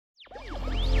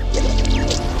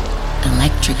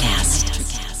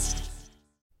NutraCast.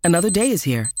 Another day is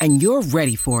here, and you're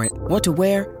ready for it. What to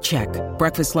wear? Check.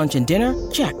 Breakfast, lunch, and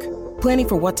dinner? Check. Planning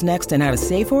for what's next and how to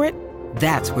save for it?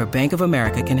 That's where Bank of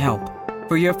America can help.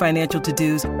 For your financial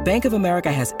to-dos, Bank of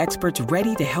America has experts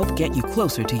ready to help get you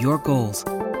closer to your goals.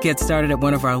 Get started at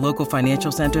one of our local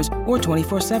financial centers or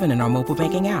 24/7 in our mobile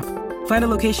banking app. Find a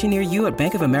location near you at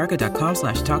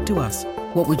bankofamerica.com/talktous.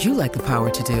 What would you like the power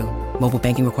to do? Mobile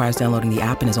banking requires downloading the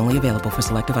app and is only available for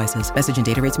select devices. Message and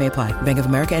data rates may apply. Bank of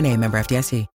America N.A., member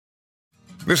FDIC.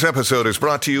 This episode is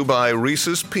brought to you by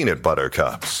Reese's Peanut Butter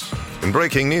Cups. In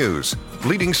breaking news,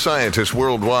 leading scientists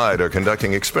worldwide are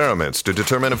conducting experiments to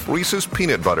determine if Reese's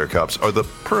Peanut Butter Cups are the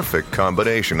perfect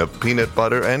combination of peanut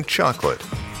butter and chocolate.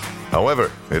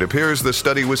 However, it appears the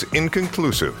study was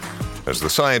inconclusive, as the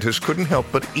scientists couldn't help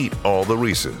but eat all the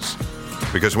Reese's.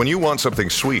 Because when you want something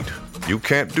sweet, you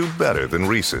can't do better than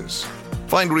Reese's.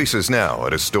 Find Reese's now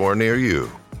at a store near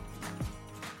you.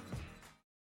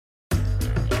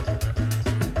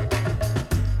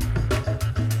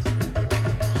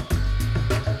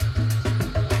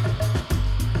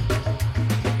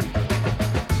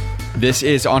 This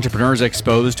is Entrepreneurs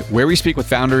Exposed, where we speak with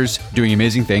founders doing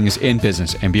amazing things in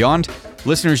business and beyond.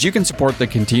 Listeners, you can support the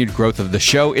continued growth of the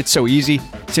show. It's so easy.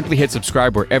 Simply hit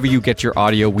subscribe wherever you get your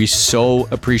audio. We so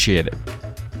appreciate it.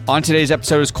 On today's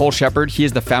episode is Cole Shepard. He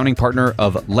is the founding partner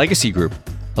of Legacy Group,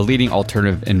 a leading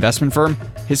alternative investment firm.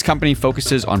 His company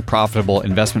focuses on profitable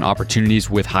investment opportunities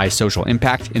with high social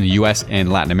impact in the US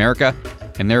and Latin America.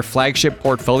 And their flagship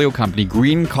portfolio company,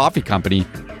 Green Coffee Company,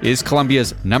 is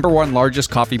Colombia's #1 largest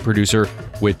coffee producer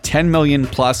with 10 million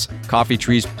plus coffee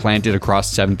trees planted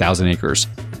across 7,000 acres.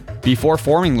 Before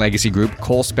forming Legacy Group,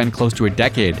 Cole spent close to a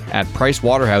decade at Price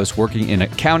Waterhouse working in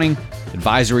accounting,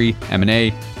 advisory,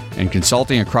 M&A, and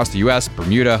consulting across the US,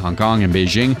 Bermuda, Hong Kong, and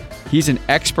Beijing. He's an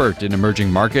expert in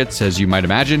emerging markets, as you might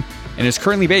imagine, and is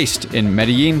currently based in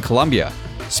Medellin, Colombia.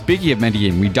 Speaking of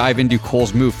Medellin, we dive into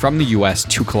Cole's move from the US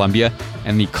to Colombia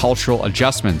and the cultural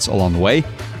adjustments along the way,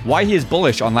 why he is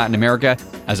bullish on Latin America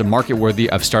as a market worthy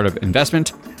of startup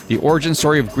investment, the origin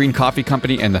story of Green Coffee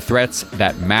Company and the threats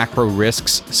that macro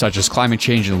risks such as climate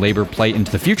change and labor play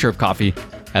into the future of coffee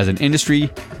as an industry,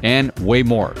 and way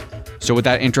more. So with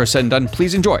that intro said and done,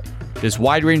 please enjoy this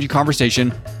wide-ranging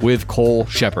conversation with Cole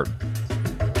Shepard.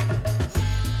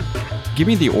 Give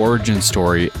me the origin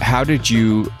story. How did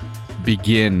you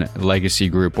begin Legacy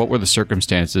Group? What were the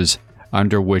circumstances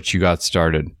under which you got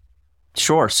started?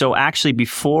 Sure. So actually,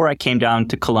 before I came down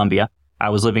to Colombia, I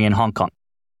was living in Hong Kong.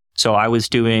 So I was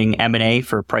doing M&A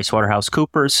for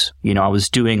PricewaterhouseCoopers. I was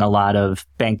doing a lot of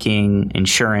banking,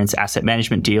 insurance, asset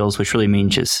management deals, which really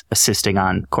means just assisting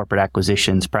on corporate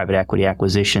acquisitions, private equity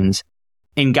acquisitions,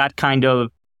 and got kind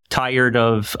of tired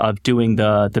of doing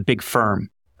the big firm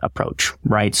approach,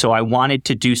 right? So I wanted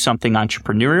to do something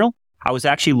entrepreneurial. I was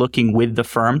actually looking with the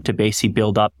firm to basically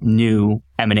build up new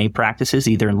M&A practices,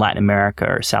 either in Latin America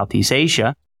or Southeast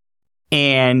Asia.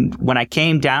 And when I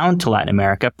came down to Latin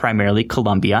America, primarily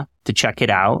Colombia, to check it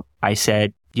out, I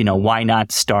said, why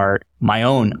not start my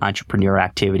own entrepreneurial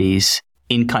activities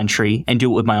in country and do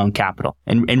it with my own capital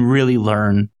and really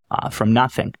learn from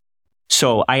nothing.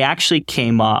 So I actually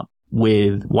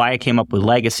why I came up with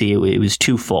Legacy, it was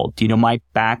twofold. My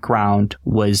background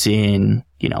was in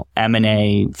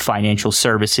M&A, financial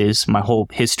services. My whole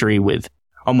history with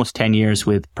almost 10 years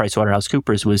with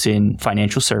PricewaterhouseCoopers was in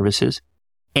financial services.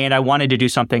 And I wanted to do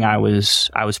something I was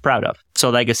proud of. So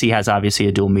legacy has obviously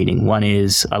a dual meaning. One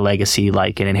is a legacy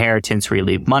like an inheritance where you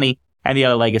leave money. And the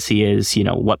other legacy is,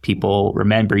 what people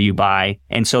remember you by.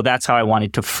 And so that's how I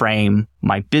wanted to frame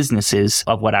my businesses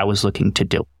of what I was looking to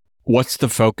do. What's the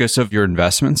focus of your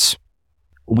investments?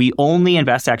 We only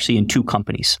invest actually in two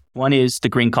companies. One is the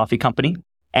Green Coffee Company,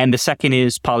 and the second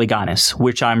is Polygonus,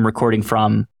 which I'm recording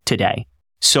from today.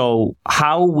 So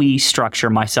how we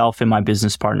structure, myself and my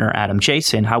business partner, Adam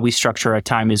Jason, how we structure our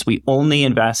time is we only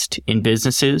invest in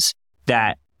businesses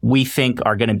that we think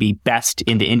are going to be best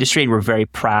in the industry, and we're very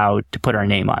proud to put our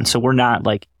name on. So we're not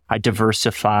like a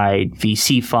diversified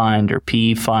VC fund or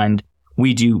PE fund.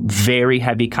 We do very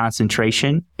heavy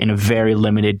concentration in a very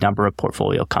limited number of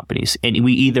portfolio companies. And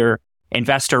we either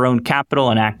invest our own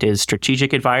capital and act as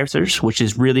strategic advisors, which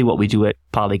is really what we do at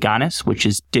Polygonus, which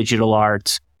is digital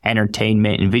arts,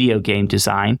 entertainment, and video game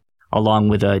design, along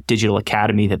with a digital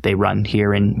academy that they run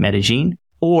here in Medellin,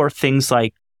 or things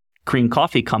like Green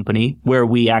Coffee Company, where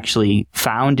we actually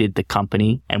founded the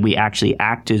company and we actually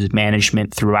act as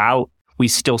management throughout. We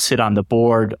still sit on the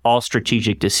board. All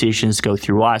strategic decisions go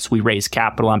through us. We raise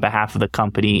capital on behalf of the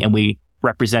company and we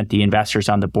represent the investors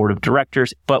on the board of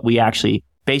directors, but we actually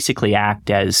basically act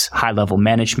as high-level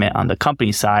management on the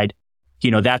company side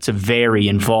that's a very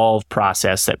involved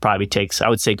process that probably takes, I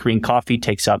would say green coffee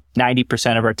takes up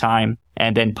 90% of our time.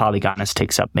 And then Polygonus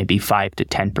takes up maybe 5 to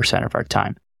 10% of our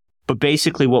time. But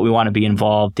basically what we want to be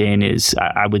involved in is,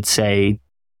 I would say,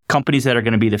 companies that are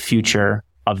going to be the future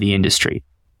of the industry.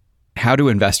 How do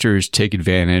investors take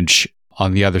advantage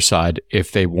on the other side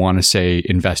if they want to, say,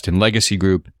 invest in Legacy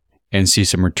Group and see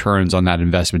some returns on that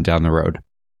investment down the road?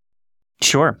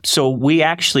 Sure. So we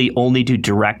actually only do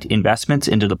direct investments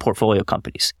into the portfolio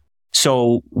companies.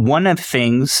 So one of the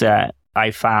things that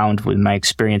I found with my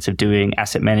experience of doing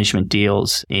asset management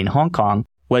deals in Hong Kong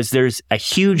was there's a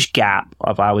huge gap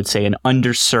of, I would say, an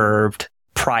underserved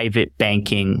private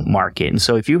banking market. And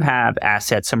so if you have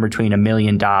assets somewhere between $1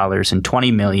 million and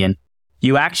 $20 million,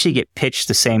 you actually get pitched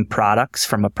the same products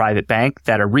from a private bank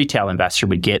that a retail investor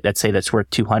would get, let's say that's worth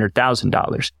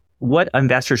 $200,000. What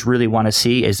investors really want to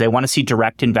see is they want to see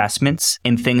direct investments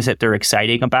in things that they're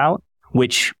excited about,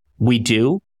 which we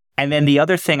do. And then the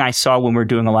other thing I saw when we're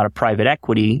doing a lot of private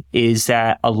equity is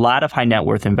that a lot of high net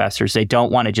worth investors, they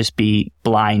don't want to just be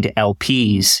blind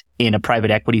LPs in a private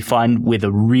equity fund with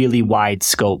a really wide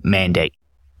scope mandate,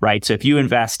 right? So if you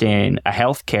invest in a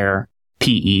healthcare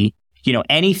PE,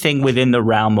 anything within the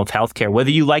realm of healthcare,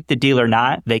 whether you like the deal or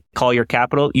not, they call your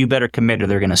capital, you better commit or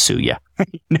they're going to sue you.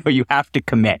 You have to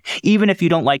commit, even if you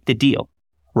don't like the deal,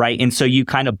 right? And so you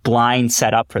kind of blind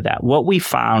set up for that. What we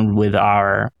found with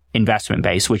our investment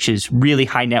base, which is really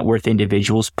high net worth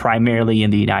individuals, primarily in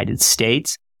the United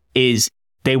States, is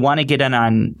they want to get in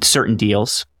on certain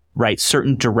deals, right?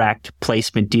 Certain direct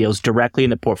placement deals directly in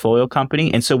the portfolio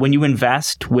company. And so when you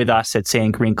invest with us at, say,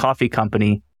 in Green Coffee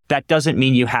Company, that doesn't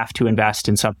mean you have to invest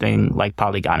in something like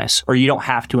Polygonus, or you don't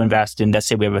have to invest in, let's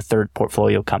say we have a third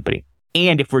portfolio company.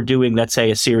 And if we're doing, let's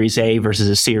say, a Series A versus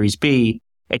a Series B,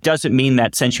 it doesn't mean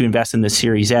that since you invest in the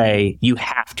Series A, you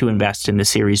have to invest in the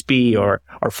Series B or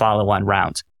follow-on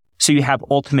rounds. So you have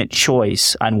ultimate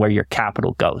choice on where your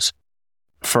capital goes.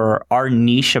 For our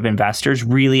niche of investors,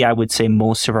 really, I would say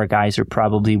most of our guys are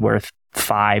probably worth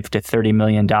 $5 to $30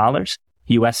 million,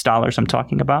 US dollars I'm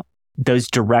talking about. Those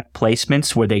direct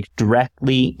placements where they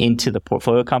directly into the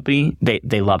portfolio company,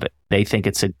 they love it. They think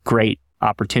it's a great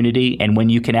opportunity. And when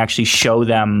you can actually show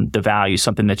them the value,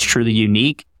 something that's truly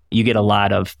unique, you get a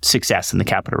lot of success in the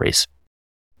capital raise.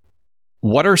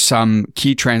 What are some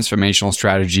key transformational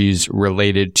strategies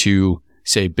related to,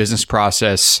 say, business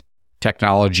process,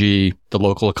 technology, the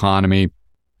local economy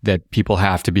that people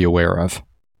have to be aware of?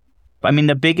 I mean,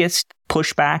 the biggest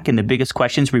pushback and the biggest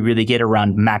questions we really get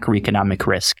around macroeconomic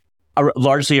risk are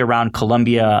largely around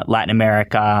Colombia, Latin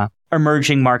America,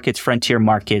 emerging markets, frontier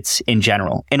markets in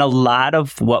general. And a lot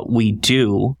of what we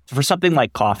do for something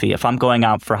like coffee, if I'm going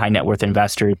out for a high net worth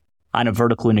investor on a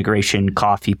vertical integration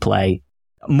coffee play,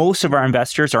 most of our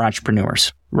investors are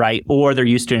entrepreneurs, right? Or they're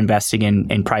used to investing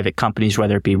in private companies,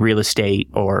 whether it be real estate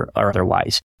or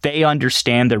otherwise. They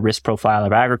understand the risk profile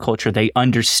of agriculture. They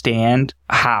understand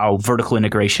how vertical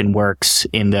integration works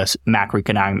in this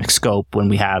macroeconomic scope when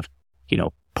we have,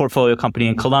 portfolio company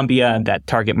in Colombia, that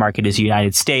target market is the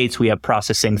United States. We have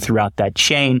processing throughout that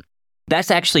chain. That's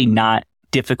actually not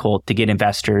difficult to get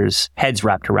investors' heads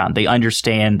wrapped around. They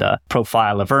understand the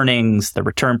profile of earnings, the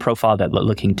return profile that they're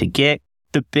looking to get.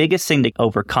 The biggest thing to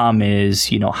overcome is,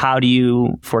 how do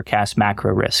you forecast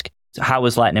macro risk? How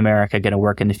is Latin America going to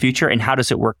work in the future? And how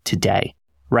does it work today?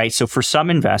 Right? So for some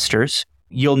investors,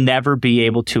 you'll never be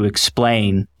able to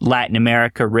explain Latin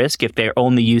America risk if they're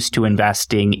only used to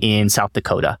investing in South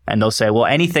Dakota. And they'll say, well,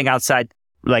 anything outside,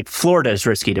 like Florida is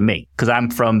risky to me because I'm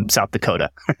from South Dakota.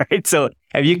 Right? So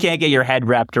if you can't get your head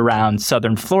wrapped around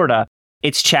Southern Florida,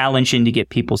 it's challenging to get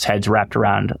people's heads wrapped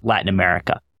around Latin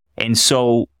America. And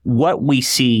so what we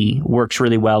see works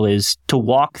really well is to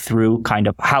walk through kind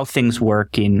of how things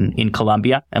work in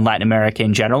Colombia and Latin America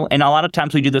in general. And a lot of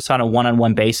times we do this on a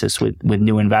one-on-one basis with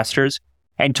new investors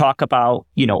and talk about,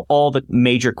 all the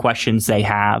major questions they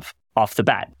have off the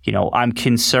bat. I'm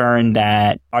concerned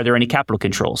that, are there any capital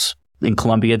controls? In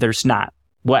Colombia, there's not.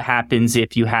 What happens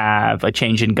if you have a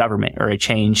change in government or a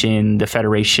change in the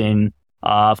Federation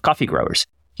of Coffee Growers?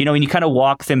 And you kind of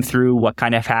walk them through what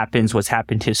kind of happens, what's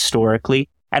happened historically.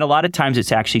 And a lot of times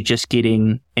it's actually just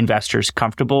getting investors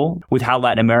comfortable with how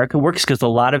Latin America works, because a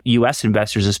lot of US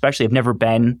investors especially have never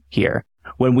been here.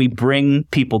 When we bring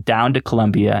people down to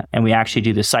Colombia and we actually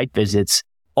do the site visits,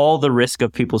 all the risk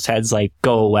of people's heads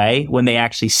go away when they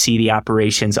actually see the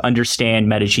operations, understand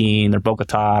Medellin or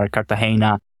Bogota or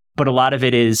Cartagena. But a lot of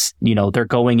it is, they're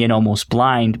going in almost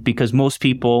blind because most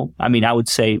people, I would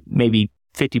say maybe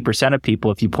 50% of people,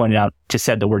 if you pointed out, just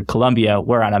said the word Colombia,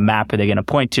 where on a map are they going to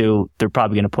point to? They're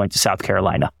probably going to point to South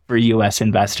Carolina for US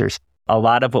investors. a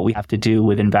lot of what we have to do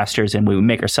with investors and we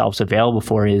make ourselves available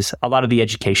for is a lot of the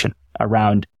education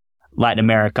around Latin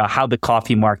America, how the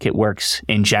coffee market works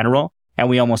in general. And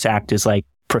we almost act as like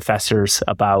professors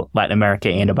about Latin America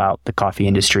and about the coffee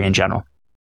industry in general.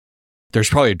 There's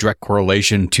probably a direct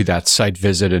correlation to that site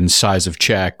visit and size of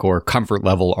check or comfort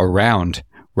level around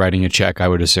writing a check, I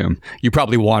would assume. You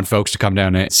probably want folks to come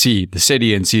down and see the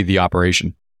city and see the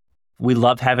operation. We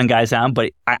love having guys on,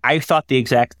 but I thought the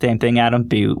exact same thing, Adam,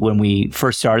 when we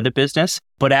first started the business.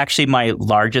 But actually, my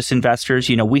largest investors,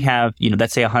 we have,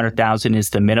 let's say 100,000 is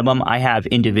the minimum. I have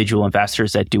individual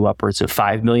investors that do upwards of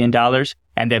 $5 million,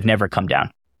 and they've never come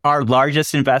down. Our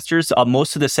largest investors,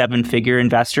 most of the seven-figure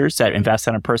investors that invest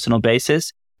on a personal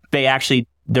basis,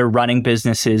 they're running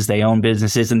businesses, they own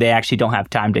businesses, and they actually don't have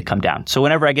time to come down. So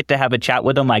whenever I get to have a chat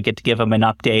with them, I get to give them an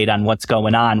update on what's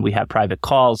going on. We have private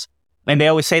calls. And they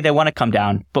always say they want to come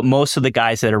down, but most of the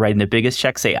guys that are writing the biggest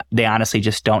checks, they honestly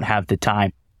just don't have the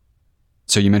time.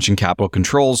 So you mentioned capital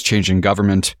controls, changing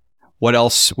government. What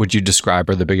else would you describe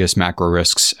are the biggest macro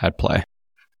risks at play?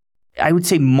 I would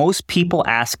say most people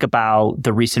ask about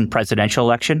the recent presidential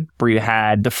election, where you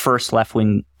had the first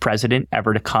left-wing president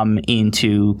ever to come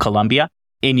into Colombia.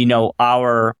 And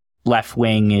our left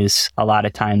wing is a lot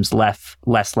of times less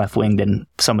left wing than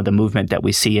some of the movement that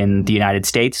we see in the United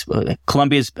States.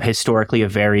 Colombia is historically a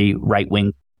very right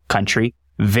wing country,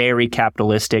 very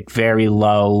capitalistic, very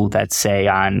low, let's say,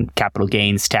 on capital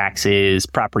gains taxes,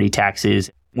 property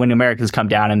taxes. When Americans come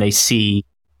down and they see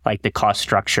like the cost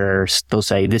structures, they'll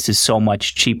say, this is so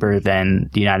much cheaper than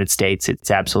the United States. It's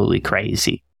absolutely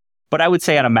crazy. But I would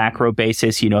say on a macro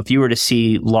basis, if you were to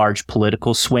see large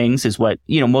political swings is what,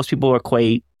 most people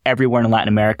equate everywhere in Latin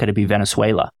America to be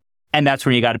Venezuela. And that's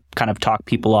when you got to kind of talk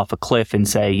people off a cliff and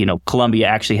say, Colombia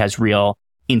actually has real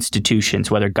institutions,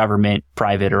 whether government,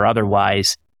 private, or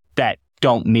otherwise, that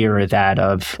don't mirror that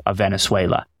of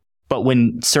Venezuela. But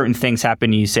when certain things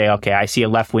happen, you say, okay, I see a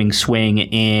left-wing swing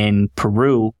in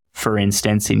Peru, for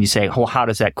instance, and you say, well, how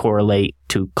does that correlate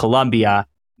to Colombia?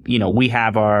 We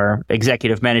have our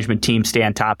executive management team stay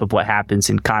on top of what happens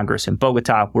in Congress in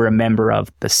Bogota. We're a member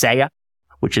of the CEA,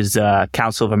 which is the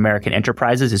Council of American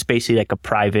Enterprises. It's basically like a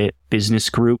private business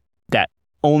group that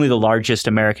only the largest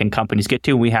American companies get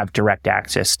to. We have direct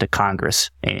access to Congress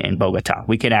in Bogota.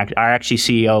 Our actually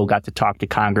CEO got to talk to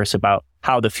Congress about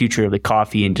how the future of the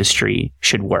coffee industry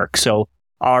should work. So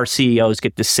our CEOs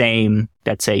get the same,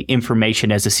 let's say,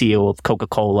 information as the CEO of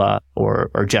Coca-Cola or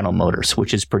General Motors,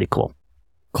 which is pretty cool.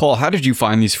 Cole, how did you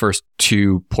find these first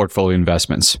two portfolio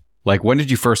investments? Like, when did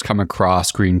you first come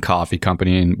across Green Coffee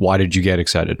Company and why did you get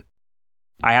excited?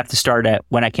 I have to start at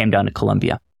when I came down to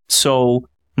Colombia. So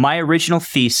my original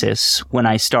thesis when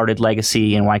I started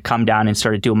Legacy and when I come down and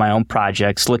started doing my own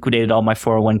projects, liquidated all my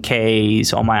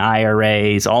 401ks, all my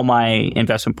IRAs, all my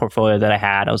investment portfolio that I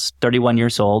had. I was 31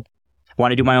 years old,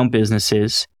 wanted to do my own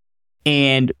businesses.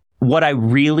 And what I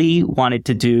really wanted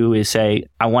to do is say,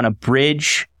 I want to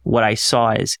bridge what I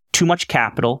saw as too much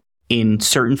capital in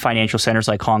certain financial centers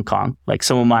like Hong Kong, like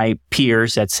some of my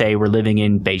peers that say we're living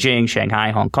in Beijing, Shanghai,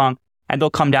 Hong Kong, and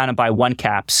they'll come down and buy one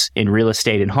caps in real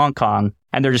estate in Hong Kong,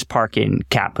 and they're just parking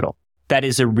capital. That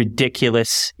is a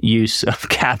ridiculous use of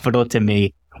capital to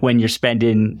me when you're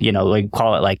spending,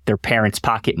 call it like their parents'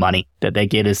 pocket money that they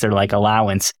get as their like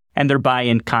allowance, and they're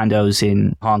buying condos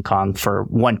in Hong Kong for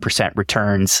 1%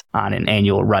 returns on an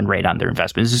annual run rate on their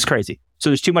investment. This is crazy. So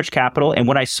there's too much capital. And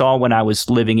what I saw when I was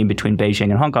living in between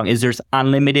Beijing and Hong Kong is there's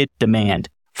unlimited demand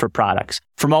for products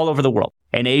from all over the world.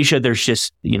 In Asia, there's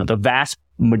just, the vast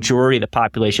majority of the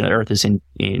population of the earth is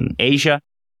in Asia.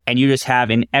 And you just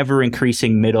have an ever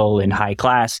increasing middle and high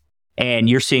class. And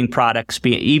you're seeing products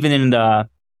even in the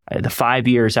 5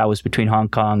 years I was between Hong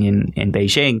Kong and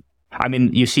Beijing. I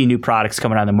mean, you see new products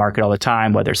coming on the market all the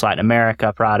time, whether it's Latin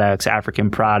America products, African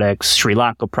products, Sri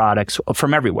Lanka products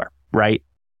from everywhere, right?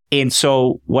 And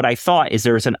so what I thought is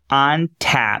there's an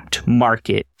untapped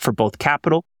market for both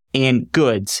capital and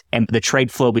goods and the trade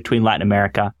flow between Latin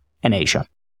America and Asia.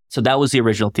 So that was the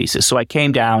original thesis. So I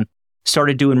came down,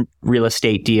 started doing real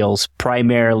estate deals,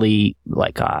 primarily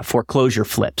like foreclosure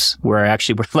flips, where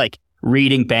actually we're like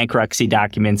reading bankruptcy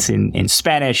documents in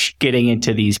Spanish, getting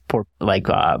into these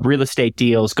real estate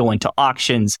deals, going to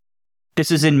auctions.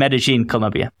 This is in Medellin,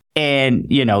 Colombia. And,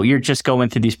 you're just going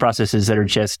through these processes that are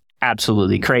just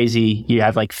absolutely crazy. You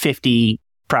have like 50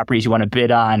 properties you want to bid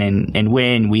on and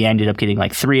win. We ended up getting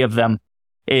like 3 of them.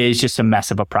 It is just a mess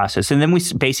of a process. And then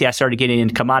I started getting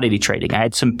into commodity trading. I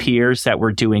had some peers that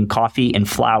were doing coffee and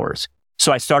flowers.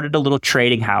 So I started a little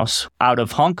trading house out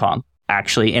of Hong Kong,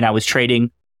 actually, and I was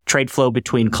trading trade flow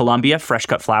between Colombia, fresh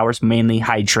cut flowers, mainly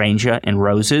hydrangea and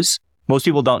roses, Most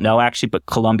people don't know actually, but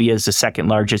Colombia is the second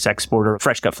largest exporter of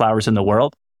fresh cut flowers in the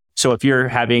world. So if you're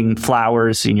having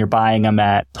flowers and you're buying them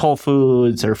at Whole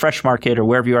Foods or Fresh Market or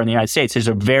wherever you are in the United States, there's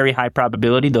a very high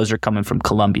probability those are coming from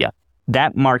Colombia.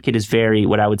 That market is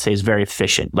what I would say is very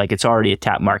efficient. Like it's already a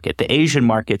tap market. The Asian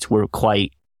markets were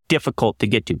quite difficult to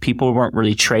get to. People weren't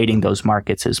really trading those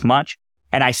markets as much.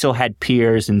 And I still had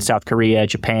peers in South Korea,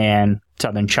 Japan,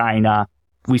 Southern China.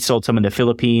 We sold some in the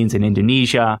Philippines and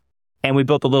Indonesia. And we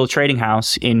built a little trading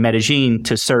house in Medellin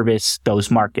to service those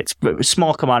markets.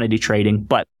 Small commodity trading,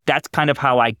 but that's kind of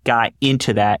how I got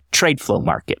into that trade flow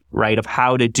market, right? Of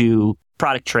how to do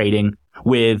product trading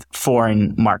with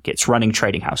foreign markets, running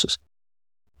trading houses.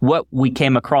 What we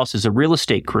came across is a real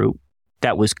estate group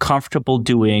that was comfortable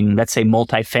doing, let's say,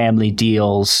 multifamily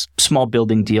deals, small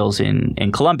building deals in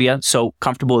Colombia, so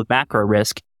comfortable with macro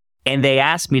risk. And they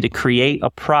asked me to create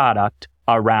a product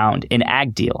around an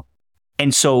ag deal.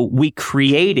 And so we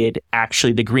created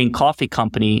actually the green coffee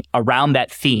company around that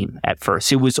theme at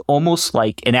first. It was almost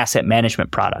like an asset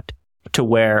management product to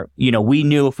where, we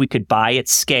knew if we could buy at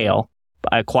scale,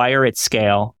 acquire at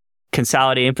scale,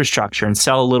 consolidate infrastructure and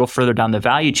sell a little further down the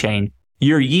value chain,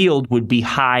 your yield would be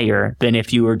higher than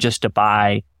if you were just to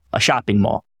buy a shopping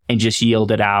mall and just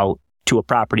yield it out to a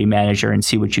property manager and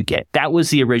see what you get. That was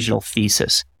the original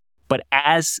thesis. But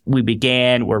as we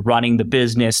began, we're running the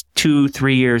business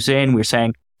 2-3 years in, we're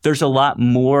saying there's a lot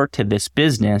more to this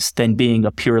business than being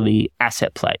a purely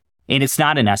asset play. And it's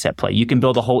not an asset play. You can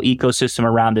build a whole ecosystem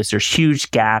around this. There's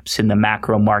huge gaps in the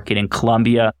macro market in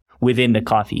Colombia within the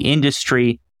coffee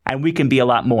industry, and we can be a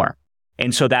lot more.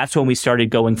 And so that's when we started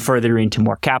going further into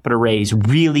more capital raise,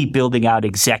 really building out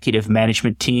executive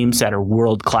management teams that are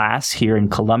world-class here in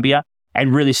Colombia,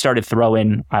 and really started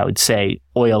throwing, I would say,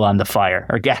 oil on the fire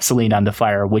or gasoline on the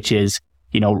fire, which is,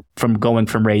 from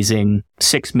raising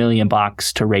 $6 million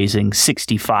to raising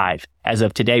 65 as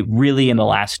of today, really in the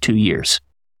last 2 years.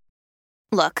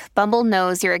 Look, Bumble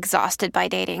knows you're exhausted by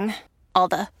dating. All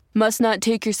the must not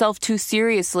take yourself too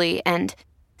seriously and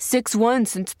 6'1"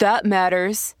 since that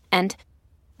matters. And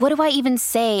what do I even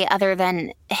say other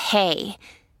than, hey?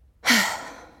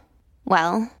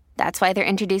 Well, that's why they're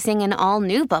introducing an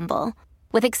all-new Bumble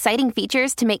with exciting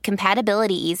features to make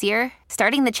compatibility easier,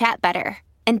 starting the chat better,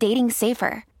 and dating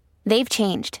safer. They've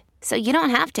changed, so you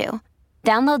don't have to.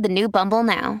 Download the new Bumble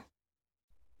now.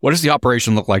 What does the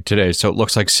operation look like today? So it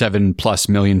looks like 7+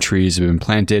 million trees have been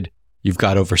planted. You've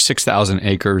got over 6,000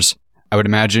 acres. I would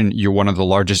imagine you're one of the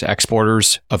largest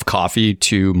exporters of coffee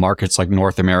to markets like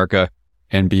North America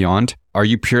and beyond. Are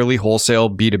you purely wholesale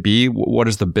B2B? What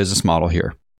is the business model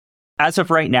here? As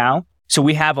of right now, so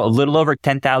we have a little over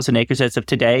 10,000 acres as of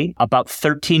today, about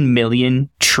 13 million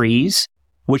trees,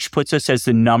 which puts us as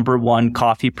the number one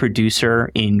coffee producer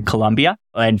in Colombia.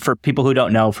 And for people who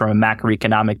don't know, from a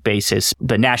macroeconomic basis,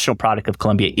 the national product of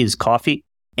Colombia is coffee.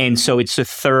 And so it's the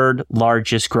third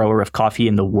largest grower of coffee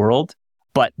in the world.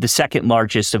 But the second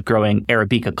largest of growing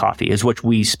Arabica coffee is what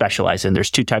we specialize in. There's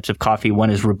two types of coffee. One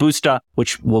is Robusta,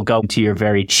 which will go to your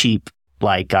very cheap,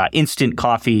 instant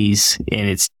coffees, and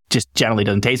it's just generally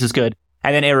doesn't taste as good.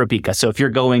 And then Arabica. So if you're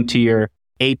going to your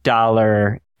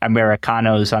 $8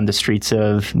 Americanos on the streets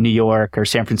of New York or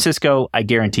San Francisco, I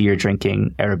guarantee you're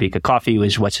drinking Arabica coffee,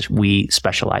 which is what we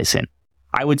specialize in.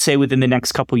 I would say within the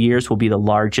next couple of years, we'll be the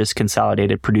largest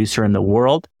consolidated producer in the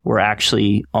world. We're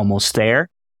actually almost there.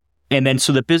 And then,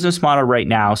 so the business model right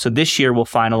now, so this year we'll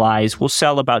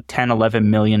sell about 11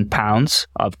 million pounds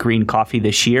of green coffee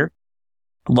this year,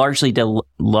 largely to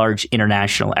large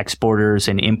international exporters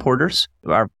and importers.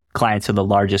 Our clients are the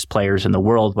largest players in the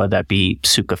world, whether that be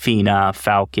Sucafina,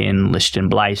 Falcon,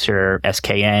 Lichtenbleiser,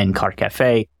 SKN, Car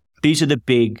Cafe. These are the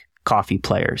big coffee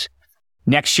players.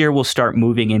 Next year, we'll start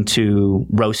moving into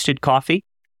roasted coffee.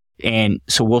 And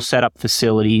so we'll set up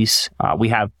facilities. We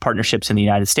have partnerships in the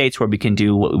United States where we can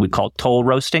do what we call toll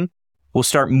roasting. We'll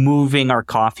start moving our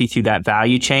coffee through that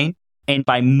value chain. And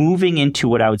by moving into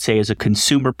what I would say is a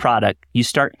consumer product, you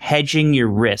start hedging your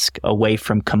risk away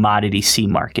from commodity C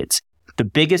markets. The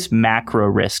biggest macro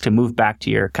risk, to move back to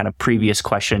your kind of previous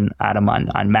question, Adam,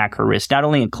 on macro risk, not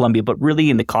only in Colombia, but really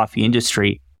in the coffee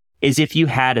industry, is if you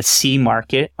had a C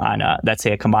market on let's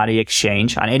say a commodity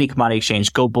exchange, on any commodity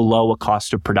exchange, go below a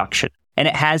cost of production. And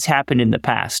it has happened in the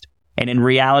past. And in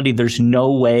reality, there's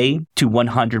no way to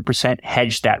 100%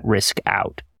 hedge that risk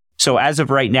out. So as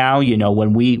of right now,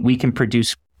 when we can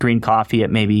produce green coffee at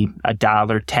maybe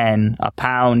 $1.10 a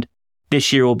pound,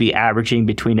 this year we'll be averaging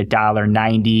between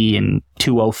 $1.90 and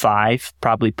 $2.05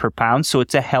 probably per pound. So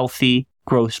it's a healthy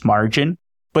gross margin.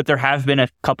 But there have been a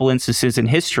couple instances in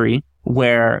history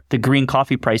where the green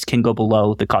coffee price can go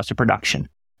below the cost of production.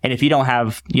 And if you don't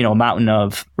have, a mountain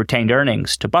of retained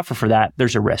earnings to buffer for that,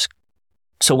 there's a risk.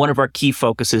 So one of our key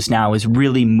focuses now is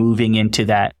really moving into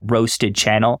that roasted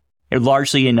channel,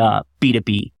 largely in a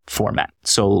B2B format.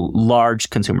 So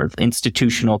large consumer,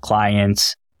 institutional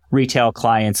clients, retail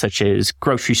clients such as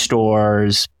grocery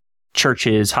stores,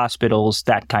 churches, hospitals,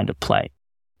 that kind of play.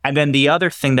 And then the other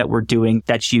thing that we're doing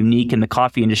that's unique in the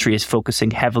coffee industry is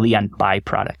focusing heavily on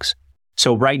byproducts.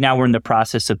 So right now we're in the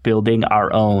process of building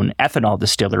our own ethanol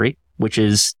distillery, which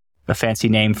is a fancy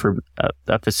name for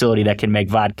a facility that can make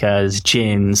vodkas,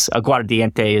 gins.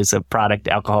 Aguardiente is a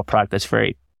alcohol product that's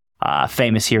very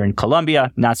famous here in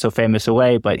Colombia, not so famous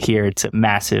away, but here it's a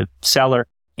massive seller.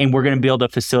 And we're going to build a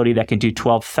facility that can do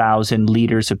 12,000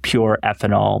 liters of pure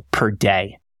ethanol per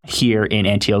day here in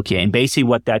Antioquia. And basically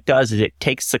what that does is it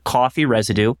takes the coffee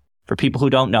residue. For people who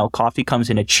don't know, coffee comes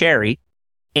in a cherry,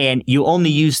 and you only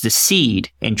use the seed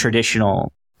in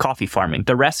traditional coffee farming.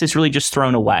 The rest is really just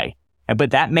thrown away.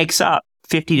 But that makes up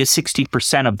 50 to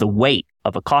 60% of the weight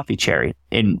of a coffee cherry.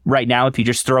 And right now, if you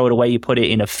just throw it away, you put it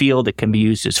in a field, it can be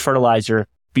used as fertilizer.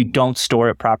 If you don't store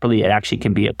it properly, it actually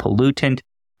can be a pollutant.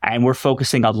 And we're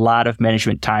focusing a lot of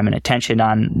management time and attention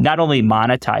on not only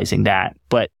monetizing that,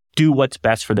 but do what's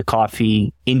best for the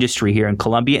coffee industry here in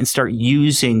Colombia and start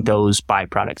using those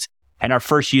byproducts. And our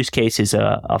first use case is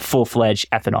a full-fledged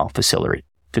ethanol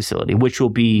facility, which will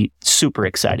be super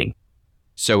exciting.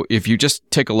 So if you just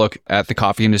take a look at the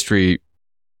coffee industry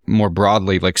more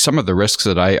broadly, like some of the risks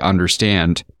that I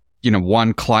understand,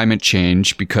 one, climate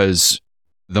change, because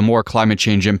the more climate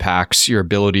change impacts your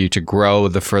ability to grow,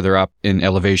 the further up in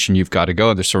elevation you've got to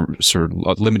go. There's sort of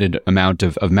a limited amount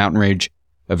of mountain range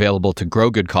available to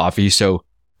grow good coffee. So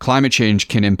climate change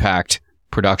can impact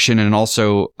production. And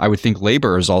also, I would think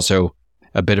labor is also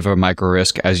a bit of a micro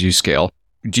risk as you scale.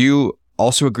 Do you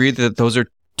also agree that those are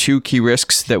two key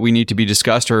risks that we need to be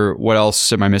discussed, or what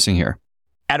else am I missing here?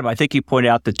 Adam, I think you pointed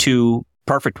out the two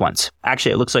perfect ones.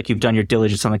 Actually, it looks like you've done your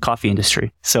diligence on the coffee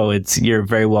industry. So you're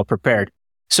very well prepared.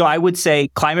 So I would say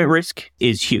climate risk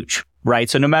is huge, right?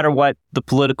 So no matter what the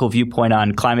political viewpoint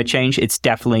on climate change, it's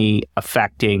definitely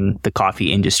affecting the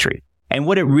coffee industry. And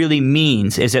what it really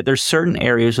means is that there's certain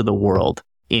areas of the world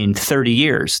in 30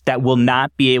 years that will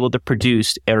not be able to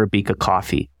produce Arabica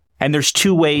coffee. And there's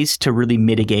two ways to really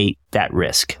mitigate that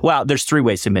risk. Well, there's three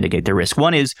ways to mitigate the risk.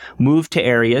 One is move to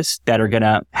areas that are going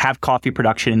to have coffee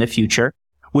production in the future,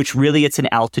 which really it's an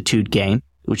altitude game,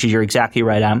 which is you're exactly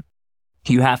right on.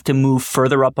 You have to move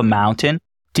further up a mountain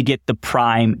to get the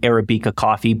prime Arabica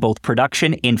coffee, both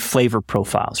production and flavor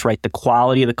profiles, right? The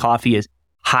quality of the coffee is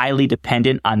highly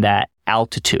dependent on that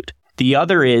altitude. The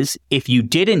other is, if you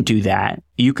didn't do that,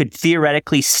 you could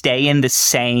theoretically stay in the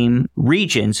same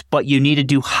regions, but you need to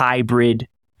do hybrid.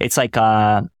 It's like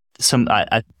some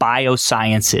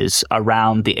biosciences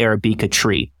around the Arabica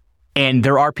tree. And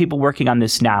there are people working on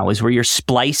this now, is where you're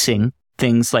splicing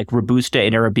things like Robusta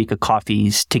and Arabica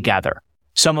coffees together.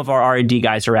 Some of our R&D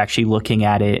guys are actually looking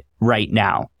at it right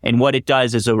now. And what it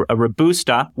does is a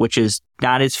Robusta, which is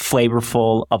not as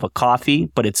flavorful of a coffee,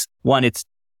 but it's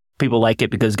people like it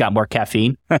because it's got more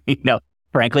caffeine,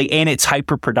 frankly, and it's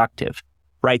hyper productive,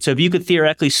 right? So if you could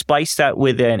theoretically spice that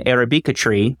with an Arabica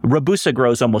tree, Robusta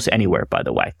grows almost anywhere, by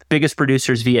the way. The biggest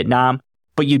producer is Vietnam,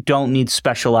 but you don't need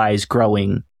specialized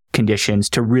growing conditions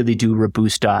to really do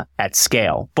Robusta at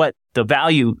scale. But the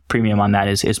value premium on that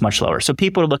is much lower. So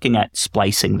people are looking at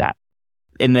splicing that.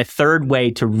 And the third way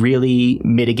to really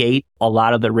mitigate a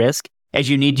lot of the risk is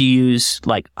you need to use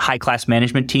like high-class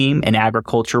management team and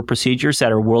agricultural procedures that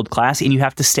are world-class, and you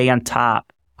have to stay on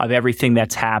top of everything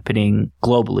that's happening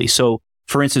globally. So,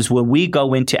 for instance, when we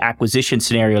go into acquisition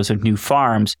scenarios of new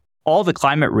farms, all the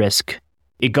climate risk,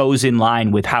 it goes in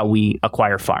line with how we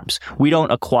acquire farms. We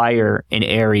don't acquire in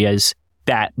areas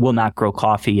that will not grow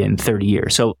coffee in 30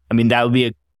 years. So, that would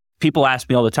be people ask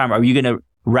me all the time, are you going to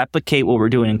replicate what we're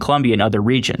doing in Colombia in other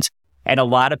regions? And a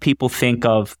lot of people think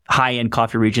of high-end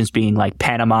coffee regions being like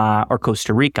Panama or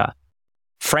Costa Rica.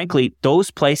 Frankly,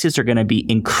 those places are going to be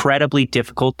incredibly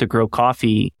difficult to grow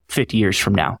coffee 50 years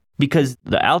from now because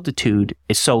the altitude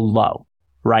is so low,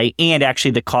 right? And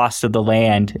actually the cost of the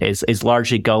land is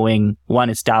largely going, one,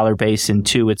 it's dollar-based, and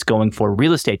two, it's going for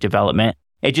real estate development.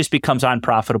 It just becomes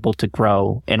unprofitable to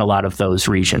grow in a lot of those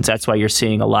regions. That's why you're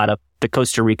seeing a lot of the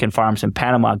Costa Rican farms in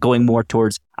Panama going more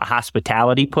towards a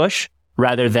hospitality push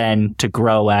rather than to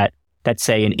grow at, let's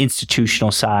say, an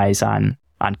institutional size on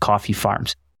coffee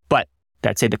farms. But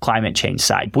that's, say, the climate change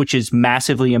side, which is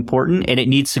massively important, and it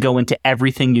needs to go into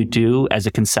everything you do as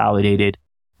a consolidated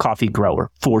coffee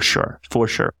grower, for sure.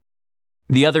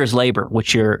 The other is labor,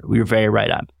 which you're very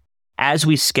right on. as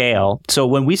we scale, so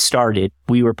when we started,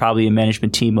 we were probably a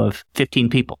management team of 15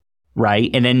 people, right?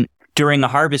 And then during a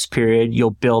harvest period,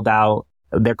 you'll build out,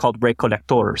 they're called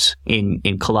recolectores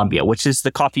in Colombia, which is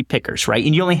the coffee pickers, right?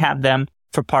 And you only have them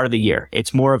for part of the year.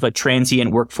 It's more of a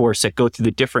transient workforce that go through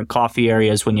the different coffee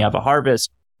areas when you have a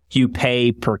harvest. You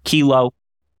pay per kilo.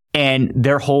 And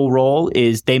their whole role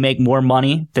is they make more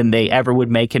money than they ever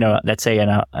would make in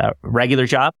a regular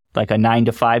job, like a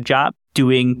 9-to-5 job,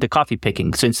 doing the coffee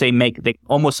picking. Since they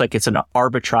almost like it's an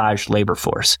arbitrage labor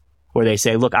force where they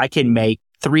say, look, I can make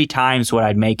 3 times what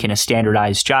I'd make in a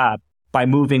standardized job by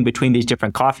moving between these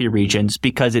different coffee regions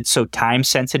because it's so time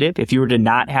sensitive. If you were to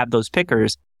not have those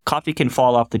pickers, coffee can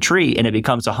fall off the tree and it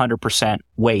becomes 100%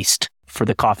 waste for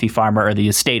the coffee farmer or the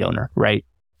estate owner, right?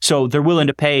 So they're willing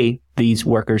to pay these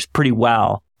workers pretty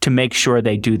well to make sure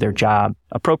they do their job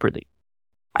appropriately.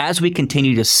 As we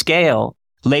continue to scale,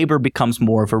 labor becomes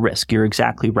more of a risk. You're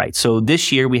exactly right. So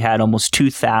this year we had almost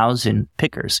 2,000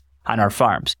 pickers on our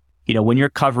farms. You know, when you're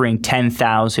covering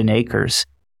 10,000 acres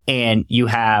and you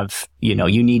have, you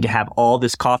need to have all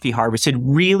this coffee harvested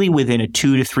really within a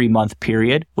 2 to 3 month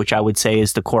period, which I would say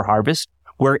is the core harvest.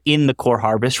 We're in the core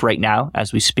harvest right now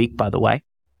as we speak, by the way.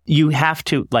 You have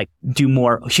to do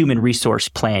more human resource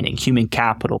planning, human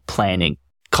capital planning,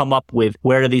 come up with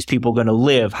where are these people going to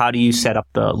live? How do you set up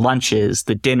the lunches,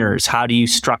 the dinners? How do you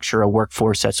structure a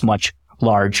workforce that's much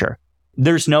larger?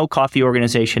 There's no coffee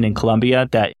organization in Colombia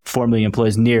that formally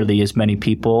employs nearly as many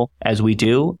people as we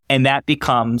do. And that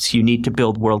becomes, you need to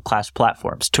build world-class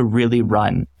platforms to really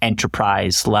run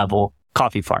enterprise level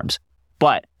coffee farms.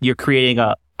 But you're creating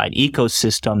an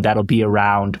ecosystem that'll be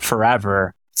around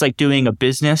forever. It's like doing a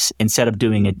business instead of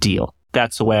doing a deal.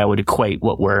 That's the way I would equate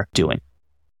what we're doing.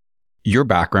 Your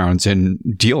background's in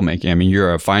deal making. I mean,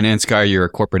 you're a finance guy, you're a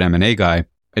corporate M&A guy.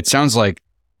 It sounds like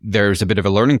there's a bit of a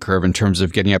learning curve in terms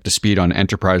of getting up to speed on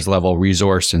enterprise level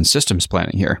resource and systems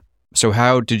planning here. So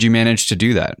how did you manage to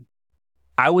do that?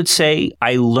 I would say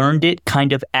I learned it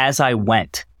kind of as I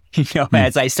went,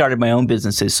 as I started my own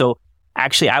businesses. So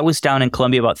actually, I was down in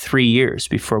Colombia about 3 years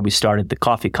before we started the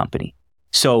coffee company.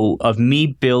 So of me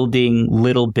building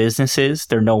little businesses,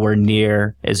 they're nowhere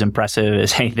near as impressive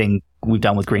as anything we've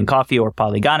done with Green Coffee or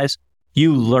Polygonus.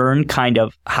 You learn kind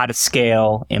of how to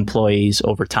scale employees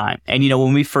over time. And,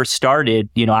 when we first started,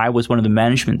 I was one of the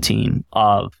management team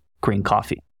of Green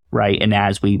Coffee, right? And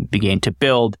as we began to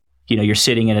build, you're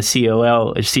sitting in a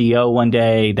CEO one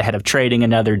day, the head of trading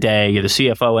another day, you're the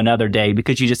CFO another day,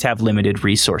 because you just have limited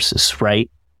resources,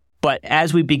 right? But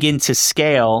as we begin to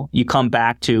scale, you come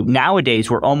back to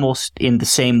nowadays, we're almost in the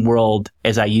same world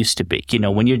as I used to be.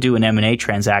 When you do an M&A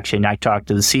transaction, I talk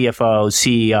to the CFO,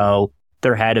 CEO,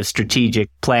 their head of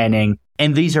strategic planning,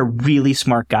 and these are really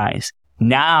smart guys.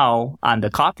 Now, on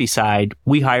the coffee side,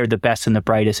 we hire the best and the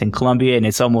brightest in Colombia, and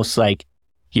it's almost like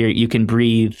you can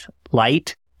breathe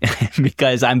light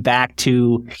because I'm back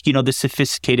to, the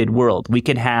sophisticated world. We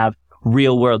can have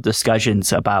real world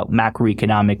discussions about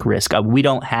macroeconomic risk. We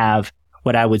don't have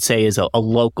what I would say is a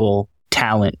local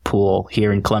talent pool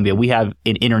here in Colombia. We have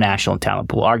an international talent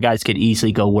pool. Our guys could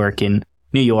easily go work in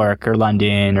New York or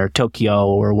London or Tokyo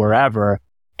or wherever,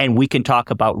 and we can talk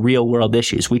about real world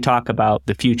issues. We talk about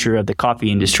the future of the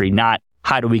coffee industry, not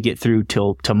how do we get through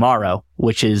till tomorrow,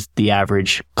 which is the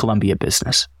average Colombia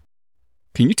business.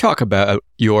 Can you talk about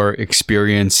your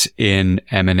experience in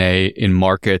M&A in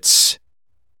markets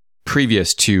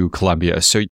previous to Colombia?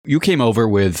 So you came over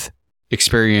with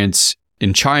experience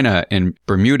in China and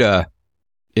Bermuda,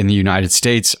 in the United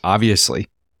States, obviously.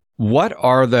 What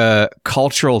are the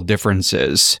cultural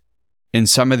differences in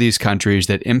some of these countries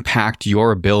that impact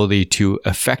your ability to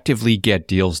effectively get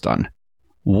deals done?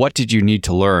 What did you need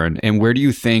to learn? And where do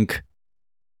you think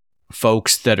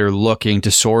folks that are looking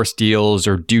to source deals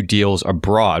or do deals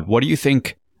abroad, what do you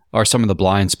think are some of the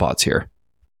blind spots here?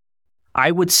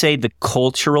 I would say the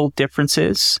cultural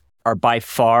differences are by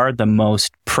far the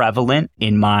most prevalent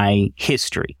in my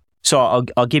history. So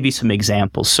I'll give you some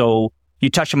examples. So you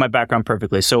touched on my background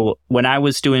perfectly. So when I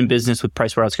was doing business with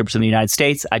PricewaterhouseCoopers in the United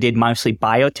States, I did mostly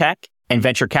biotech and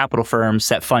venture capital firms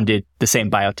that funded the same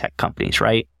biotech companies,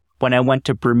 right? When I went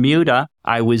to Bermuda,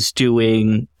 I was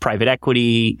doing private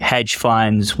equity, hedge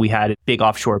funds. We had a big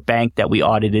offshore bank that we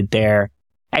audited there.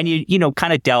 And you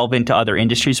kind of delve into other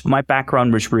industries. But my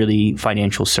background was really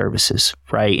financial services,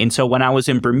 right? And so when I was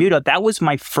in Bermuda, that was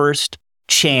my first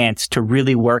chance to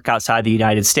really work outside the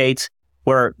United States,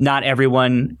 where not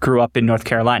everyone grew up in North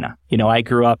Carolina. I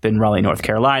grew up in Raleigh, North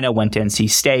Carolina, went to NC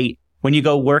State. When you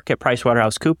go work at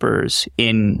PricewaterhouseCoopers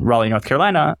in Raleigh, North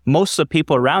Carolina, most of the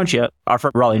people around you are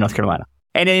from Raleigh, North Carolina.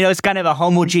 And it's kind of a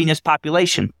homogeneous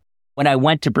population. When I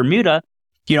went to Bermuda,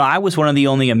 I was one of the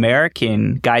only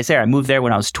American guys there. I moved there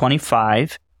when I was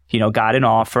 25, got an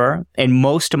offer, and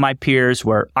most of my peers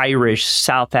were Irish,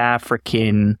 South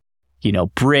African,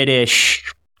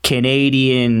 British,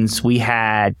 Canadians. We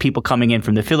had people coming in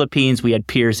from the Philippines. We had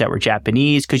peers that were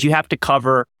Japanese, because you have to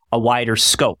cover a wider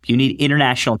scope. You need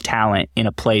international talent in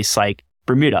a place like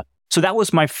Bermuda. So that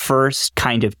was my first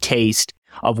kind of taste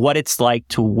of what it's like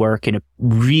to work in a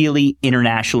really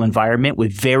international environment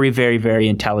with very, very, very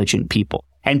intelligent people.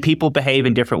 And people behave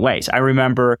in different ways. I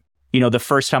remember, the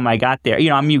first time I got there,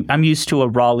 I'm used to a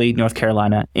Raleigh, North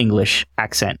Carolina English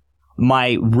accent.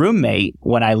 My roommate,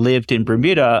 when I lived in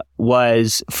Bermuda,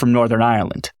 was from Northern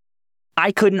Ireland.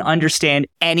 I couldn't understand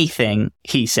anything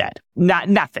he said.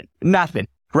 Nothing.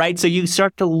 Right? So you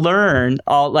start to learn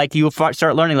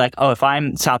start learning if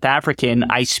I'm South African,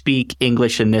 I speak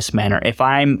English in this manner. If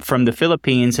I'm from the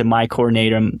Philippines and my core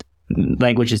native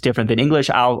language is different than English,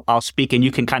 I'll speak, and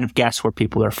you can kind of guess where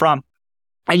people are from,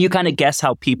 and you kind of guess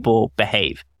how people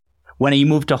behave. When you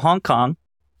move to Hong Kong,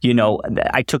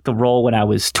 I took the role when I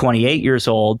was 28 years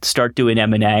old, start doing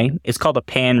M&A. It's called a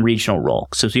pan-regional role.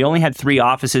 So we only had 3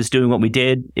 offices doing what we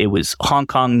did. It was Hong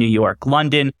Kong, New York,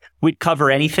 London. We'd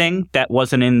cover anything that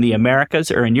wasn't in the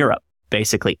Americas or in Europe,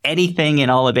 basically. Anything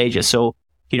in all of Asia. So,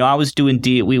 I was doing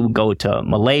we would go to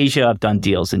Malaysia. I've done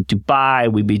deals in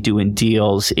Dubai. We'd be doing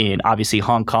deals in, obviously,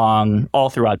 Hong Kong,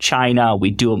 all throughout China.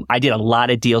 I did a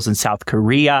lot of deals in South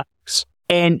Korea.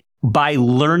 And by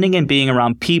learning and being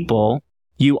around people,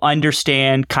 you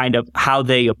understand kind of how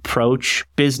they approach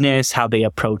business, how they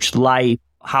approach life,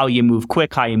 how you move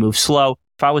quick, how you move slow.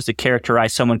 If I was to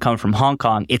characterize someone coming from Hong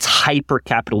Kong, it's hyper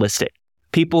capitalistic.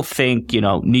 People think,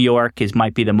 New York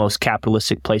might be the most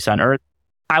capitalistic place on earth.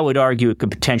 I would argue it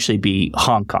could potentially be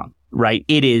Hong Kong, right?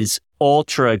 It is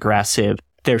ultra aggressive.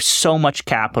 There's so much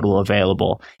capital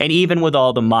available. And even with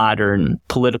all the modern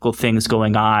political things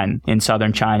going on in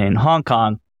southern China and Hong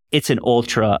Kong, it's an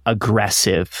ultra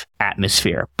aggressive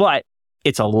atmosphere, but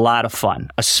it's a lot of fun,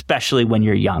 especially when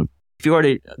you're young. If you were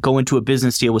to go into a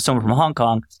business deal with someone from Hong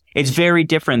Kong, it's very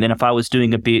different than if I was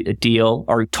doing a deal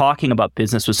or talking about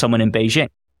business with someone in Beijing.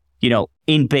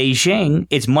 In Beijing,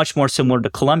 it's much more similar to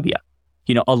Colombia.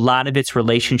 A lot of it's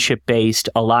relationship based.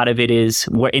 A lot of it is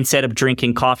where instead of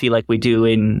drinking coffee like we do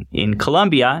in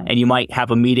Colombia, and you might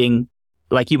have a meeting,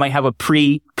 like you might have a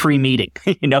pre-meeting,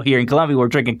 here in Colombia, we're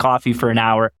drinking coffee for an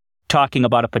hour, talking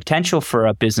about a potential for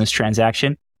a business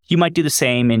transaction. You might do the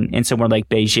same in somewhere like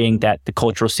Beijing, that the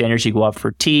cultural standards, you go out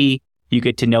for tea, you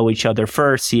get to know each other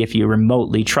first, see if you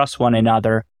remotely trust one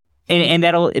another. And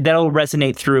that'll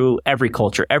resonate through every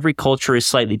culture. Every culture is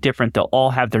slightly different. They'll all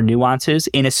have their nuances.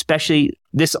 And especially,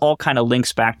 this all kind of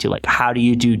links back to how do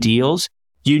you do deals?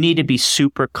 You need to be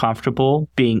super comfortable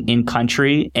being in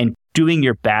country and doing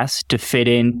your best to fit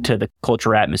into the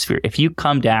cultural atmosphere. If you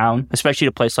come down, especially to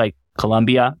a place like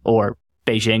Colombia or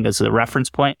Beijing as a reference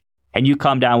point, and you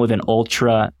come down with an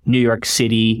ultra New York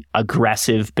City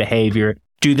aggressive behavior,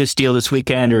 do this deal this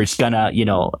weekend or it's gonna,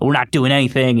 we're not doing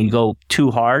anything, and you go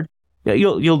too hard,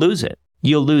 you'll lose it.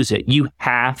 You'll lose it. You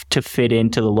have to fit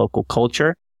into the local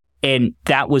culture. And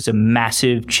that was a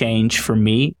massive change for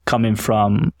me coming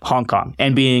from Hong Kong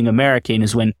and being American,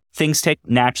 is when things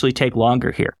naturally take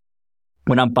longer here.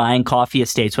 When I'm buying coffee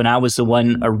estates, when I was the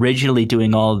one originally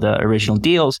doing all the original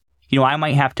deals, I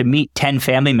might have to meet 10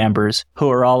 family members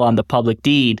who are all on the public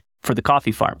deed for the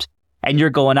coffee farms. And you're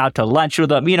going out to lunch with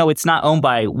them. It's not owned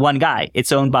by one guy.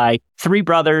 It's owned by 3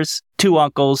 brothers, 2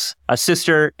 uncles, a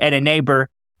sister, and a neighbor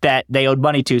that they owed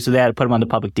money to, so they had to put them on the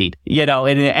public deed. And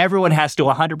everyone has to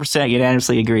 100%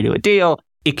 unanimously agree to a deal.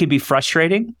 It can be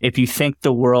frustrating if you think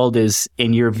the world is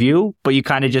in your view, but you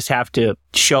kind of just have to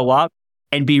show up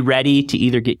and be ready to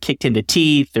either get kicked in the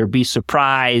teeth or be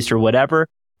surprised or whatever.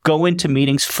 Go into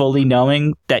meetings fully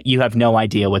knowing that you have no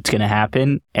idea what's going to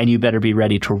happen, and you better be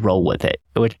ready to roll with it,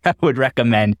 which I would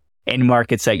recommend in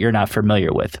markets that you're not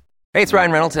familiar with. Hey, it's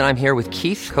Ryan Reynolds, and I'm here with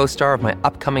Keith, co-star of my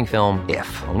upcoming film,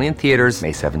 If, only in theaters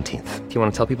May 17th. Do you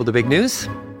want to tell people the big news?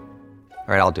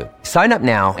 All right, I'll do it. Sign up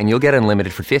now and you'll get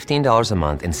unlimited for $15 a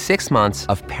month and 6 months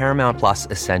of Paramount Plus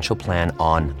Essential Plan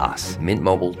on us.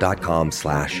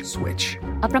 MintMobile.com/switch.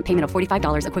 Upfront payment of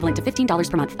 $45 equivalent to $15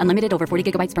 per month. Unlimited over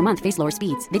 40 gigabytes per month. Face lower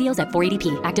speeds. Videos at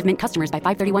 480p. Active Mint customers by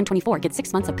 531.24 get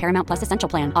 6 months of Paramount Plus Essential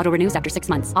Plan. Auto renews after 6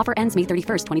 months. Offer ends May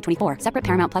 31st, 2024. Separate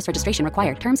Paramount Plus registration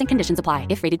required. Terms and conditions apply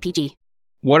if rated PG.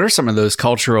 What are some of those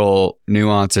cultural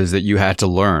nuances that you had to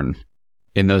learn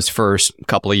in those first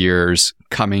couple of years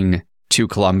coming to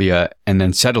Colombia and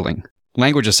then settling?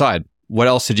 Language aside, what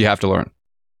else did you have to learn?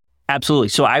 Absolutely.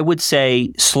 So I would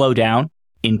say slow down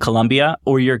in Colombia,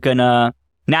 or you're gonna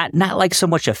not like so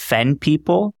much offend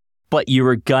people, but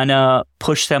you're gonna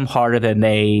push them harder than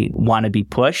they want to be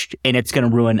pushed, and it's gonna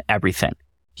ruin everything.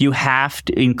 You have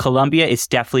to, in Colombia, it's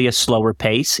definitely a slower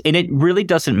pace, and it really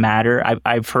doesn't matter.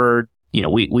 I've heard,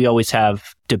 we always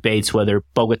have debates whether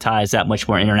Bogota is that much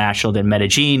more international than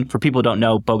Medellin. For people who don't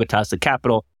know, Bogota is the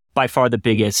capital, by far the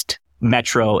biggest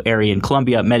metro area in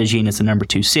Colombia. Medellin is the number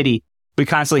 2 city. We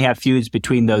constantly have feuds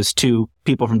between those two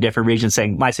people from different regions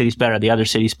saying, my city's better, the other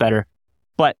city's better.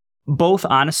 But both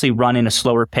honestly run in a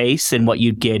slower pace than what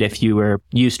you'd get if you were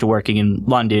used to working in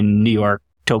London, New York,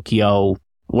 Tokyo,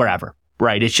 wherever,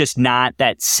 right? It's just not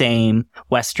that same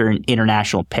Western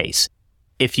international pace.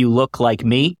 If you look like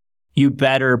me, you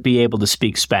better be able to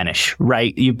speak Spanish,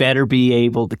 right? You better be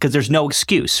able to, because there's no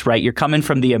excuse, right? You're coming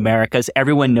from the Americas.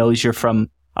 Everyone knows you're from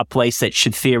a place that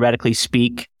should theoretically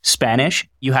speak Spanish.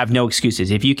 You have no excuses.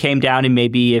 If you came down and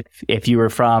maybe if you were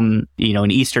from,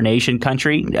 an Eastern Asian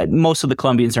country, most of the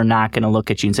Colombians are not going to look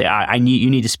at you and say, you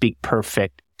need to speak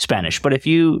perfect Spanish. But if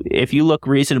you look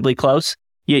reasonably close,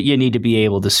 you need to be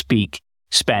able to speak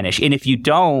Spanish. And if you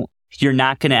don't, you're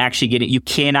not going to actually get it. You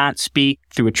cannot speak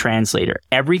through a translator.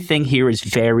 Everything here is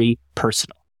very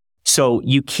personal. So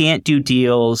you can't do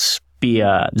deals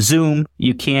via Zoom.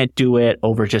 You can't do it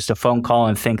over just a phone call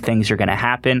and think things are going to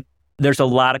happen. There's a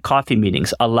lot of coffee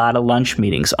meetings, a lot of lunch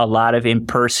meetings, a lot of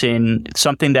in-person,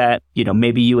 something that,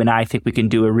 maybe you and I think we can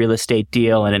do a real estate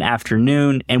deal in an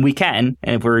afternoon, and we can,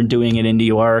 and if we're doing it in New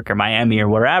York or Miami or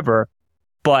wherever,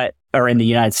 or in the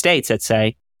United States, let's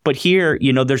say. But here,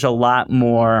 there's a lot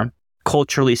more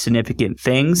culturally significant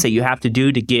things that you have to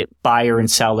do to get buyer and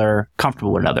seller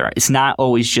comfortable with one another. It's not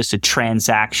always just a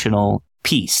transactional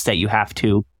piece that you have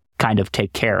to kind of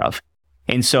take care of.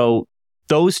 And so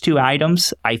those 2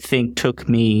 items, I think, took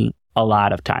me a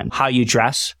lot of time. How you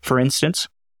dress, for instance,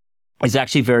 is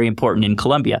actually very important in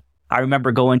Colombia. I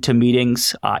remember going to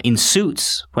meetings in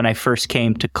suits when I first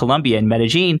came to Colombia in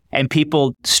Medellin, and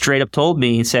people straight up told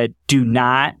me and said, do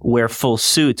not wear full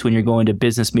suits when you're going to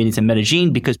business meetings in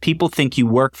Medellin because people think you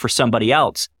work for somebody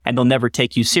else and they'll never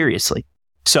take you seriously.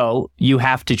 So you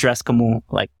have to dress como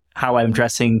like how I'm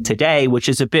dressing today, which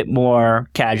is a bit more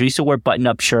casual. You used to wear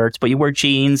button-up shirts, but you wear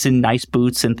jeans and nice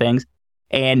boots and things.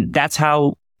 And that's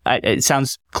how, it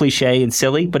sounds cliche and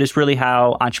silly, but it's really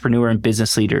how entrepreneur and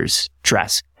business leaders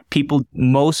dress.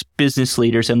 Most business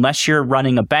leaders, unless you're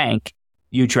running a bank,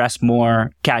 you dress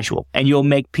more casual, and you'll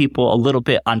make people a little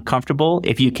bit uncomfortable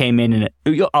if you came in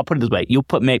I'll put it this way,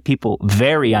 make people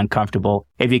very uncomfortable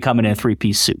if you come in a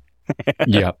 3-piece suit.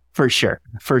 Yeah. For sure.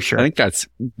 I think that's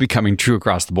becoming true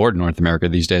across the board in North America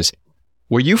these days.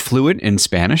 Were you fluent in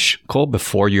Spanish, Cole,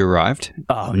 before you arrived?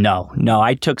 Oh, no.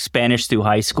 I took Spanish through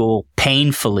high school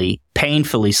painfully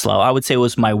slow. I would say it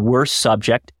was my worst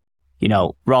subject.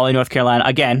 Raleigh, North Carolina.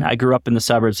 Again, I grew up in the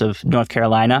suburbs of North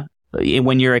Carolina.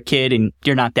 When you're a kid and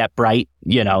you're not that bright,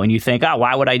 and you think,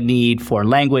 why would I need foreign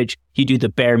language? You do the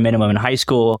bare minimum in high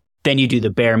school. Then you do the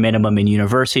bare minimum in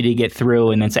university to get through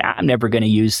and then say, I'm never going to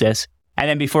use this. And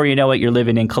then before you know it, you're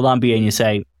living in Colombia and you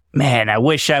say, man, I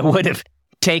wish I would have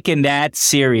taken that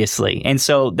seriously. And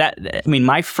so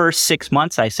my first 6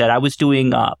 months, I said I was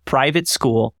doing private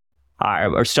school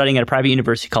or studying at a private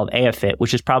university called AFIT,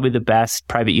 which is probably the best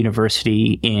private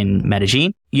university in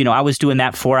Medellin. I was doing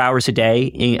that 4 hours a day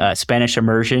in Spanish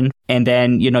immersion. And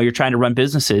then, you're trying to run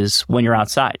businesses when you're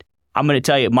outside. I'm going to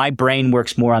tell you, my brain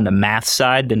works more on the math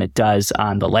side than it does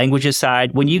on the languages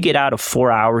side. When you get out of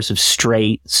 4 hours of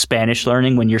straight Spanish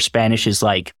learning, when your Spanish is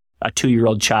like a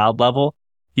 2-year-old child level,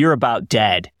 you're about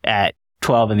dead at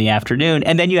 12 in the afternoon.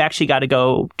 And then you actually got to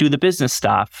go do the business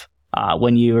stuff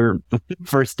when you're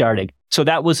first starting. So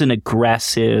that was an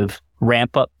aggressive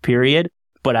ramp up period,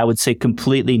 but I would say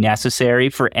completely necessary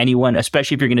for anyone,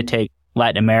 especially if you're going to take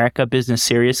Latin America business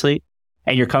seriously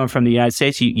and you're coming from the United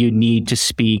States, you need to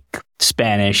speak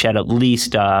Spanish at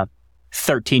least a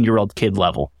 13-year-old kid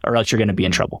level, or else you're going to be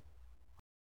in trouble.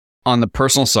 On the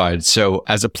personal side, so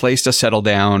as a place to settle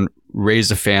down, raise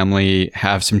a family,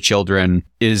 have some children,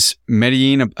 is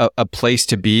Medellin a place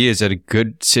to be? Is it a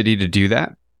good city to do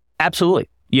that? Absolutely.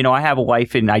 I have a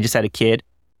wife and I just had a kid,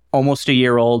 almost a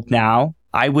year old now.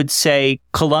 I would say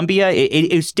Colombia,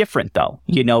 it is different though.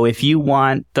 If you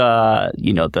want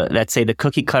let's say the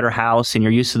cookie cutter house and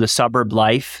you're used to the suburb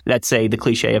life, let's say the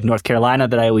cliche of North Carolina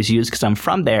that I always use because I'm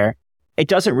from there, it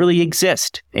doesn't really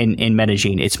exist in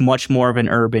Medellin. It's much more of an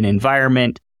urban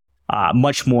environment,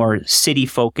 much more city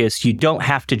focused. You don't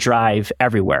have to drive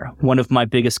everywhere. One of my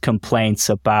biggest complaints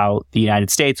about the United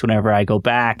States, whenever I go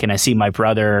back and I see my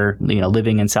brother,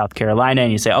 living in South Carolina,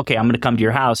 and you say, okay, I'm going to come to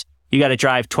your house. You got to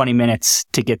drive 20 minutes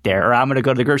to get there. Or I'm going to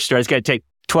go to the grocery store. It's going to take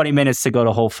 20 minutes to go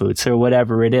to Whole Foods or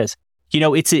whatever it is.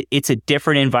 It's a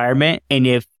different environment. And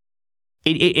if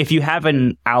if you have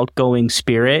an outgoing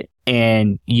spirit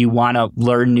and you want to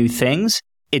learn new things,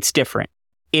 it's different.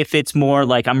 If it's more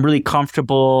like I'm really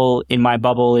comfortable in my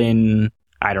bubble in,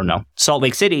 I don't know, Salt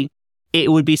Lake City,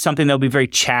 it would be something that would be very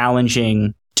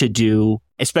challenging to do,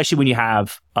 especially when you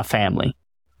have a family.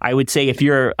 I would say if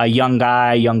you're a young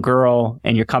guy, young girl,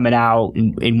 and you're coming out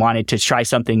and wanted to try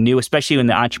something new, especially in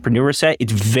the entrepreneur set,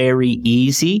 it's very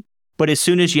easy. But as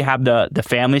soon as you have the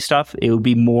family stuff, it would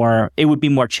be more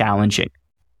challenging.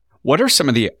 What are some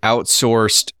of the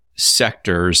outsourced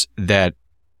sectors that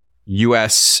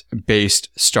US-based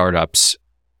startups,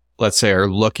 let's say, are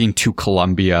looking to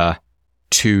Colombia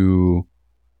to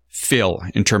fill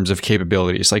in terms of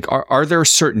capabilities? Like, are there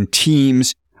certain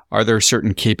teams, are there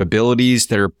certain capabilities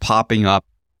that are popping up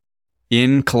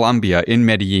in Colombia, in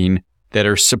Medellin, that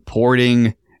are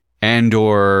supporting and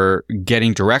or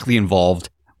getting directly involved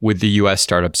with the US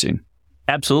startup scene?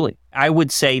 Absolutely. I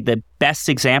would say the best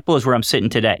example is where I'm sitting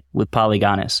today with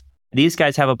Polygonus. These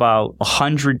guys have about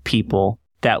 100 people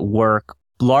that work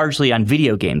largely on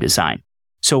video game design.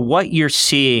 So what you're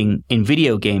seeing in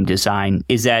video game design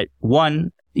is that,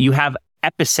 one, you have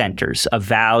epicenters of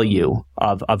value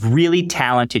of really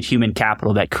talented human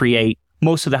capital that create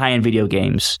most of the high-end video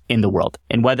games in the world.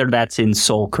 And whether that's in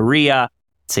Seoul, Korea,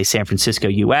 say San Francisco,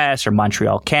 US, or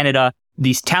Montreal, Canada,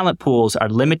 these talent pools are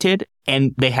limited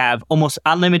and they have almost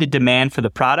unlimited demand for the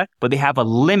product, but they have a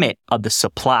limit of the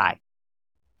supply,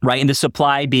 right? And the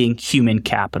supply being human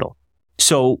capital.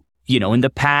 So, in the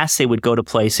past, they would go to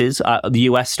places, the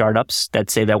US startups that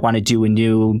say they want to do a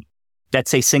new, let's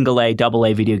say single A, double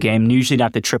A video game, usually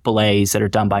not the triple A's that are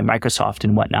done by Microsoft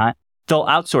and whatnot. They'll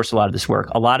outsource a lot of this work.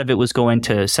 A lot of it was going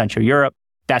to Central Europe.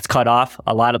 That's cut off.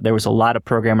 There was a lot of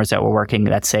programmers that were working,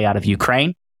 let's say, out of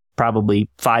Ukraine, probably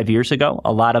 5 years ago.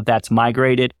 A lot of that's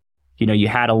migrated. You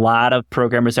had a lot of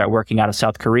programmers that were working out of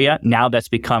South Korea. Now that's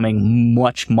becoming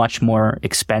much, much more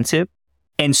expensive.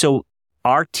 And so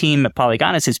our team at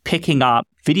Polygonus is picking up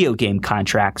video game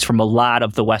contracts from a lot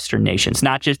of the Western nations.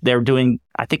 Not just they're doing,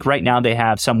 I think right now they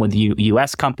have some with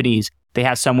US companies. They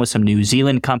have some with some New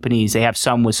Zealand companies. They have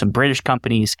some with some British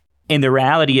companies. And the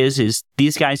reality is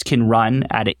these guys can run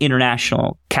at an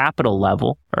international capital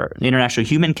level or international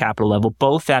human capital level,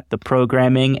 both at the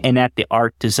programming and at the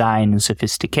art design and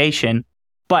sophistication.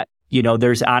 But,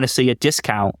 there's honestly a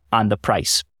discount on the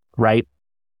price, right?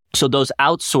 So those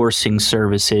outsourcing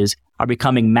services are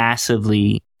becoming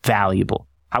massively valuable.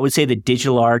 I would say the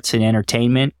digital arts and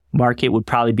entertainment market would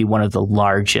probably be one of the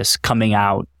largest coming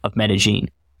out of Medellin.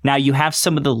 Now, you have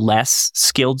some of the less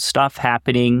skilled stuff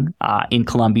happening in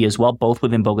Colombia as well, both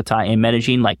within Bogota and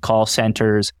Medellin, like call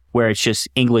centers, where it's just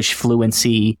English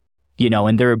fluency,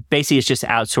 and they're basically it's just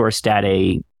outsourced at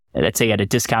a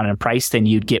discounted price than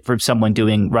you'd get from someone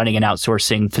running an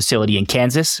outsourcing facility in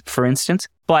Kansas, for instance.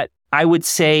 But I would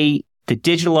say the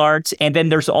digital arts, and then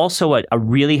there's also a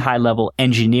really high level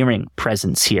engineering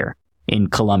presence here in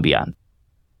Colombia.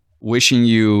 Wishing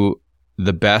you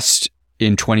the best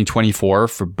in 2024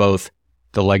 for both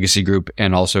the Legacy Group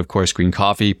and also, of course, Green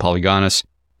Coffee, Polygonus.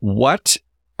 What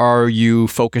are you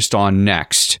focused on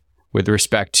next with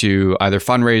respect to either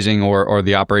fundraising or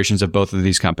the operations of both of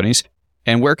these companies?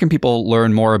 And where can people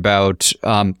learn more about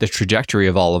the trajectory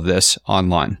of all of this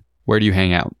online? Where do you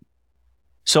hang out?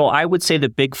 So I would say the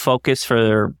big focus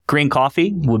for Green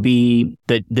Coffee would be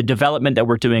the development that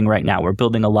we're doing right now. We're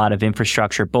building a lot of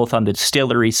infrastructure, both on the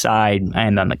distillery side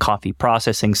and on the coffee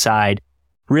processing side.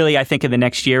 Really, I think in the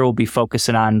next year, we'll be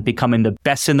focusing on becoming the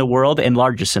best in the world and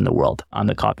largest in the world on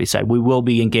the coffee side. We will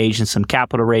be engaged in some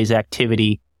capital raise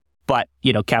activity, but,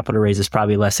 capital raise is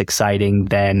probably less exciting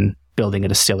than building a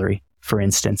distillery, for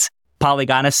instance.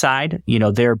 Polygonus side,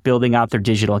 they're building out their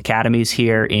digital academies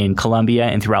here in Colombia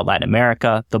and throughout Latin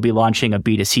America. They'll be launching a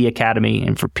B2C academy.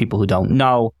 And for people who don't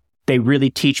know, they really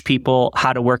teach people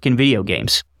how to work in video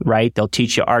games, right? They'll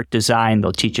teach you art design.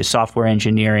 They'll teach you software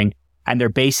engineering. And they're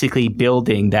basically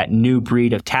building that new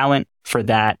breed of talent for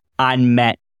that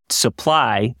unmet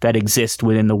supply that exists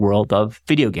within the world of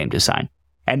video game design.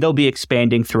 And they'll be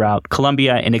expanding throughout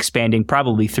Colombia and expanding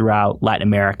probably throughout Latin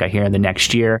America here in the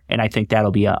next year. And I think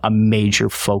that'll be a major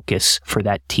focus for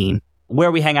that team.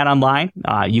 Where we hang out online,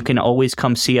 you can always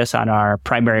come see us on our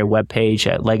primary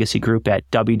webpage at Legacy Group at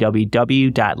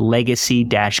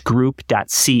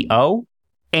www.legacy-group.co.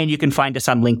 And you can find us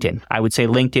on LinkedIn. I would say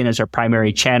LinkedIn is our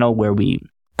primary channel where we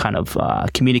kind of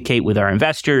communicate with our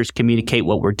investors, communicate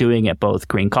what we're doing at both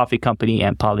Green Coffee Company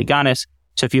and Polygonus.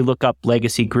 So if you look up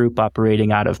Legacy Group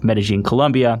operating out of Medellin,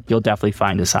 Colombia, you'll definitely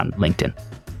find us on LinkedIn.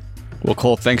 Well,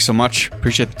 Cole, thanks so much.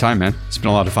 Appreciate the time, man. It's been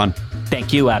a lot of fun.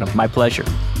 Thank you, Adam. My pleasure.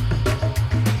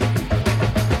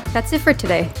 That's it for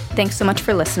today. Thanks so much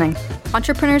for listening.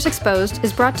 Entrepreneurs Exposed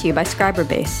is brought to you by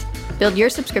Scriberbase. Build your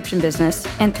subscription business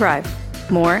and thrive.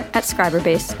 More at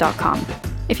scriberbase.com.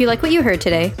 If you like what you heard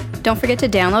today, don't forget to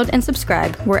download and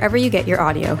subscribe wherever you get your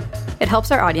audio. It helps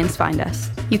our audience find us.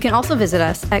 You can also visit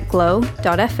us at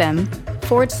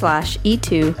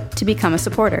glow.fm/E2 to become a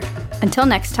supporter. Until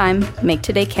next time, make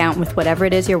today count with whatever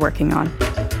it is you're working on.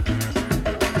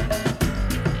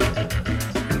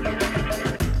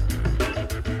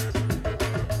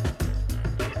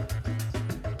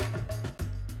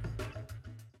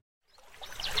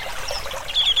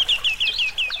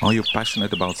 Are you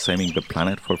passionate about saving the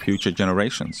planet for future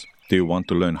generations? Do you want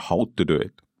to learn how to do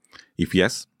it? If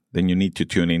yes, then you need to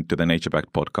tune in to the Nature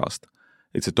Backed podcast.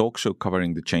 It's a talk show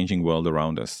covering the changing world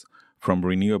around us, from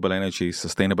renewable energy,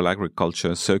 sustainable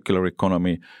agriculture, circular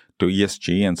economy, to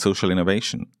ESG and social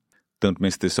innovation. Don't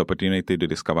miss this opportunity to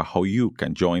discover how you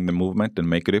can join the movement and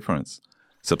make a difference.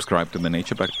 Subscribe to the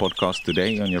Nature Backed podcast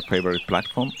today on your favorite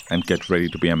platform and get ready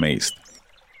to be amazed.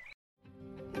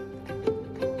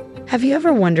 Have you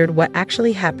ever wondered what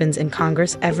actually happens in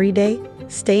Congress every day?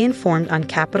 Stay informed on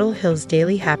Capitol Hill's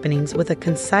daily happenings with a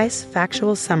concise,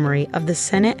 factual summary of the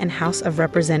Senate and House of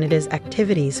Representatives'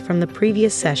 activities from the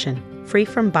previous session, free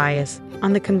from bias,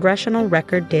 on the Congressional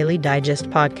Record Daily Digest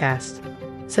podcast.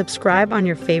 Subscribe on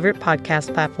your favorite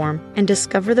podcast platform and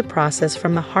discover the process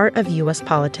from the heart of U.S.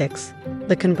 politics.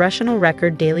 The Congressional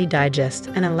Record Daily Digest,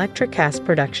 an Electricast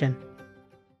production.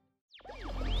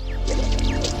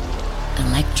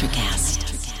 Electricast.